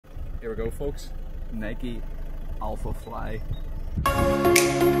Here we go, folks. Nike AlphaFly.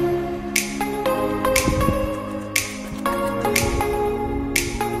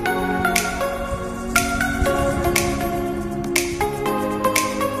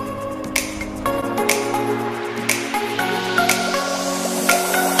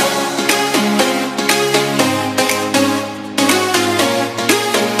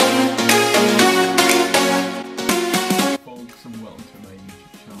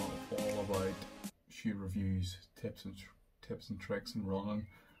 Shoe reviews, tips and tricks in running,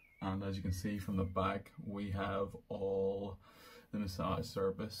 and as you can see from the back, we have all the massage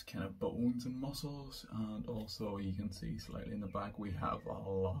surface kind of bones and muscles, and also you can see slightly in the back we have a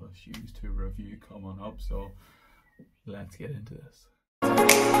lot of shoes to review coming up, so let's get into this.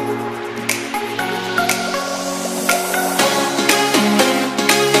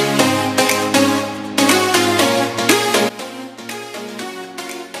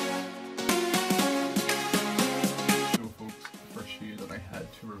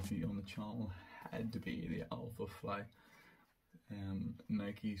 Review on the channel had to be the AlphaFly.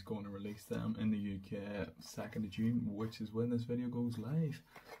 Nike's going to release them in the UK 2nd of June, which is when this video goes live.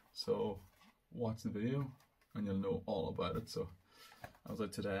 So watch the video and you'll know all about it. So I was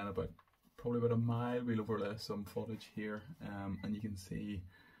out today and probably about a mile. We'll overlay some footage here, and you can see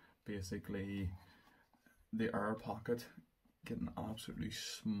basically the air pocket getting absolutely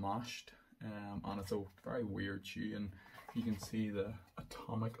smashed, and it's a very weird shoe, and you can see the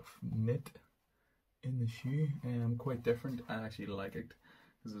atomic knit in the shoe, quite different. I actually like it.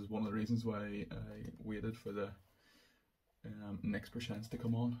 This is one of the reasons why I waited for the next percents to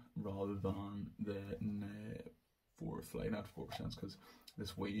come on rather than the Flynet 4%, because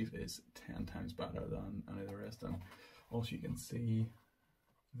this weave is 10 times better than any of the rest. And also you can see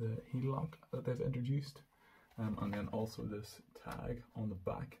the heel lock that they've introduced, and then also this tag on the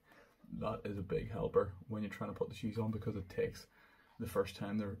back. That is a big helper when you're trying to put the shoes on, because it takes, the first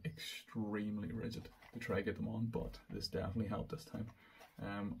time they're extremely rigid to try to get them on, but this definitely helped this time.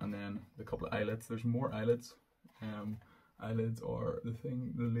 And then the couple of eyelets, there's more eyelets. Eyelids are the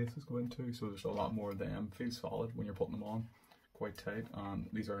thing the laces go into, so there's a lot more of them. Feels solid when you're putting them on, quite tight, and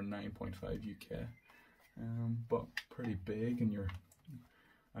these are 9.5 UK, but pretty big, and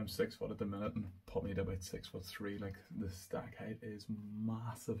I'm 6 foot at the minute and put me to about 6'3". Like, the stack height is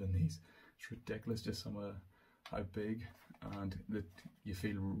massive in these. It's ridiculous just some of how big, and that you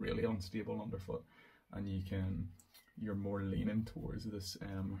feel really unstable underfoot, and you're more leaning towards this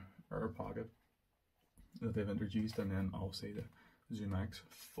air pocket that they've introduced. And then obviously the Zoom X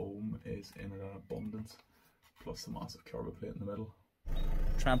foam is in an abundance, plus the massive cargo plate in the middle.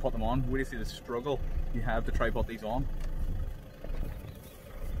 Try and put them on. Where do you see the struggle you have to try put these on?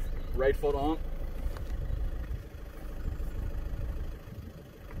 Right foot on.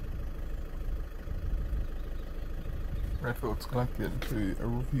 Right folks, gonna get into a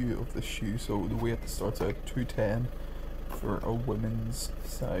review of the shoe. So the weight starts at 210 for a women's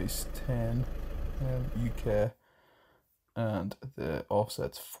size 10 UK, and the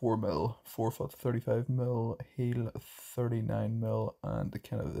offset's 4mm, 4 foot 35mm, heel 39mm, and the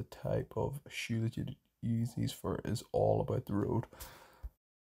kind of the type of shoe that you'd use these for is all about the road.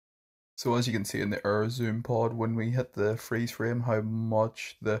 So as you can see in the Air Zoom pod, when we hit the freeze frame, how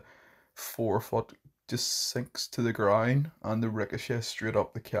much the 4 foot just sinks to the ground, and the ricochet straight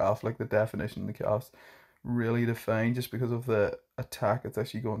up the calf, like the definition of the calf's really defined just because of the attack it's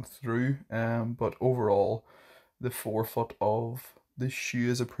actually going through. But overall, the 4 foot of the shoe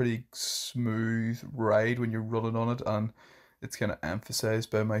is a pretty smooth ride when you're running on it, and it's kind of emphasized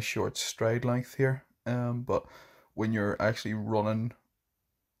by my short stride length here. But when you're actually running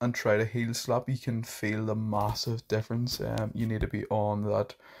and try to heel slap, you can feel the massive difference. You need to be on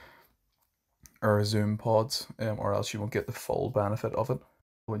that Air Zoom pods, or else you won't get the full benefit of it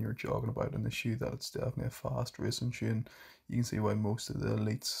when you're jogging about in the shoe. That it's definitely a fast racing shoe, and you can see why most of the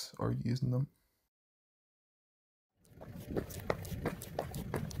elites are using them.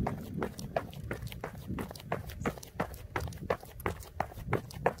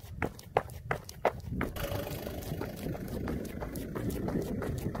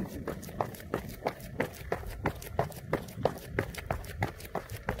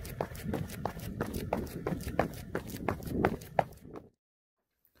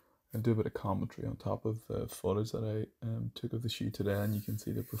 I do a bit of commentary on top of the footage that I took of the shoe today, and you can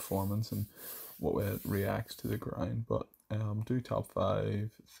see the performance and what way it reacts to the ground. But do top 5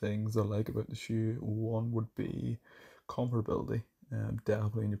 things I like about the shoe. One would be comfortability.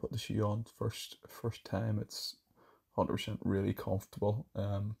 Definitely when you put the shoe on first time, it's 100% really comfortable.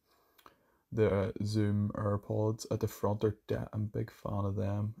 the Zoom AirPods at the front are I'm a big fan of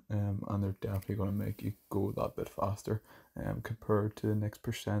them, and they're definitely going to make you go that bit faster compared to the next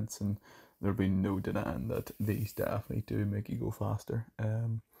percents, and there'll be no denying that these definitely do make you go faster.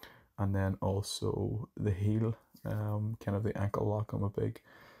 And then also the heel, kind of the ankle lock. I'm a big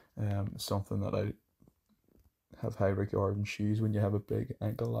something that I have high regard in shoes when you have a big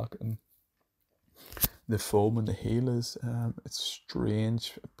ankle lock, and the foam in the heel is it's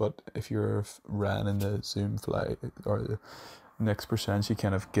strange, but if you're ran in the Zoom Fly or the next percent, you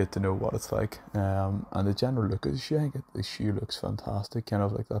kind of get to know what it's like. And the general look of the shoe, I think the shoe looks fantastic, kind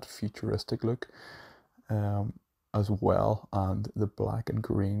of like that futuristic look as well, and the black and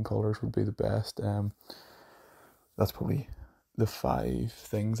green colours would be the best. That's probably the 5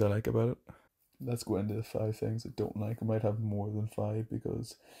 things I like about it. Let's go into the 5 things I don't like. I might have more than 5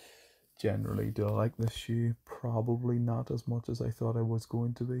 because generally, do I like this shoe? Probably not as much as I thought I was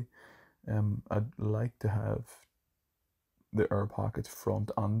going to be. I'd like to have the air pockets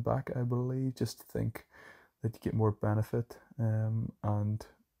front and back, I believe. Just think that you get more benefit. And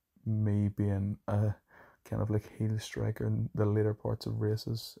me being a kind of like heel striker in the later parts of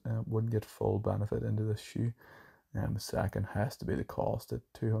races, wouldn't get full benefit into this shoe. Second has to be the cost at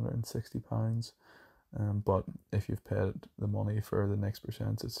 £260. But if you've paid the money for the next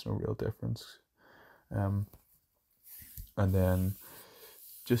percents, it's no real difference. And then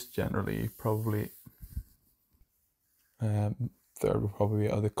just generally probably third would probably be,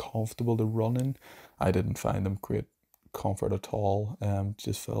 are they comfortable to run in? I didn't find them great comfort at all.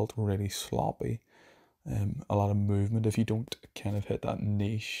 Just felt really sloppy. A lot of movement. If you don't kind of hit that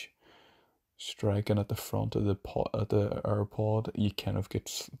niche striking at the front of the AirPod, you kind of get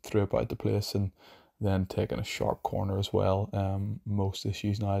threw about the place, and then taking a sharp corner as well. Most of the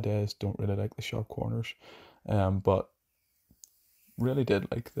shoes nowadays don't really like the sharp corners, but really did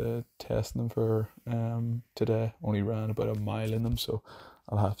like the testing them for today. Only ran about a mile in them, so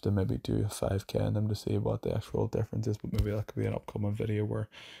I'll have to maybe do a 5k in them to see what the actual difference is, but maybe that could be an upcoming video where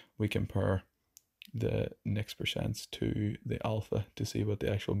we compare the next percents to the Alpha to see what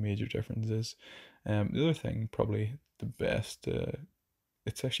the actual major difference is. The other thing, probably the best,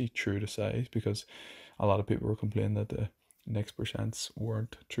 it's actually true to size, because a lot of people were complaining that the next percents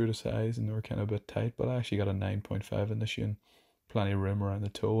weren't true to size and they were kind of a bit tight, but I actually got a 9.5 in the shoe and plenty of room around the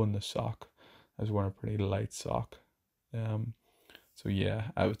toe, and the sock, I was wearing a pretty light sock. So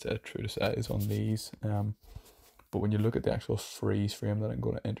yeah, I would say true to size on these. But when you look at the actual freeze frame that I'm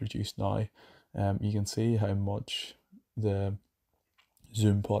going to introduce now, you can see how much the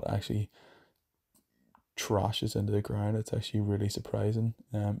Zoom pod actually trashes into the ground. It's actually really surprising.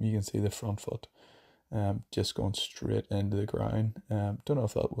 You can see the front foot just going straight into the ground. Don't know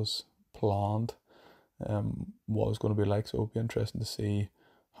if that was planned, what it was going to be like, so it'll be interesting to see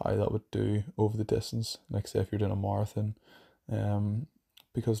how that would do over the distance, like say if you're doing a marathon,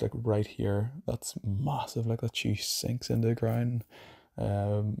 because like right here, that's massive, like that shoe sinks into the ground.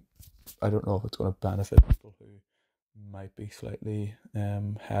 I don't know if it's going to benefit people who might be slightly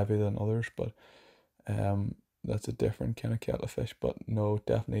heavier than others, but that's a different kind of kettle of fish. But no,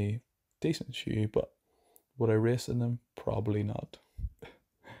 definitely decent shoe, but would I race in them? Probably not.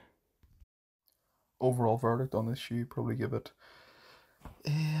 Overall verdict on this shoe, probably give it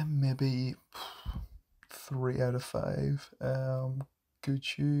maybe 3 out of 5. Good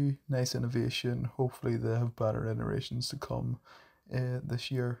shoe, nice innovation. Hopefully they have better iterations to come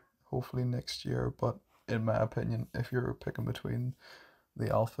this year, hopefully next year. But in my opinion, if you're picking between the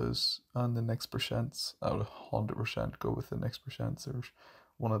Alphas and the next percents, I would 100% go with the next percents. They're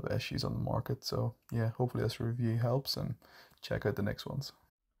one of the best shoes on the market. So yeah, hopefully this review helps, and check out the next ones.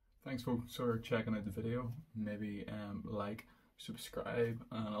 Thanks folks for checking out the video. Maybe like, subscribe,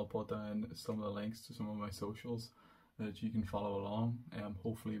 and I'll put down some of the links to some of my socials that you can follow along.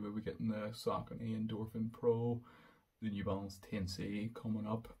 Hopefully we'll be getting the Saucony Endorphin Pro, the New Balance TNC coming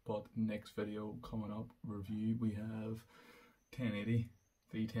up, but next video coming up review, we have 1080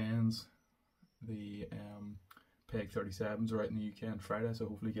 310s, the Peg 37s are out in the UK on Friday, so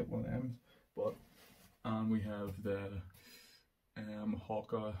hopefully get one of them. But we have the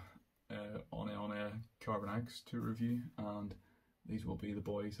Hoka on Carbon X to review, and these will be the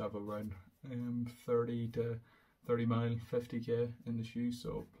boys have around 30 to 30 mile, 50k in the shoe,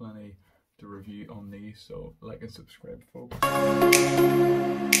 so plenty to review on these. So like and subscribe folks.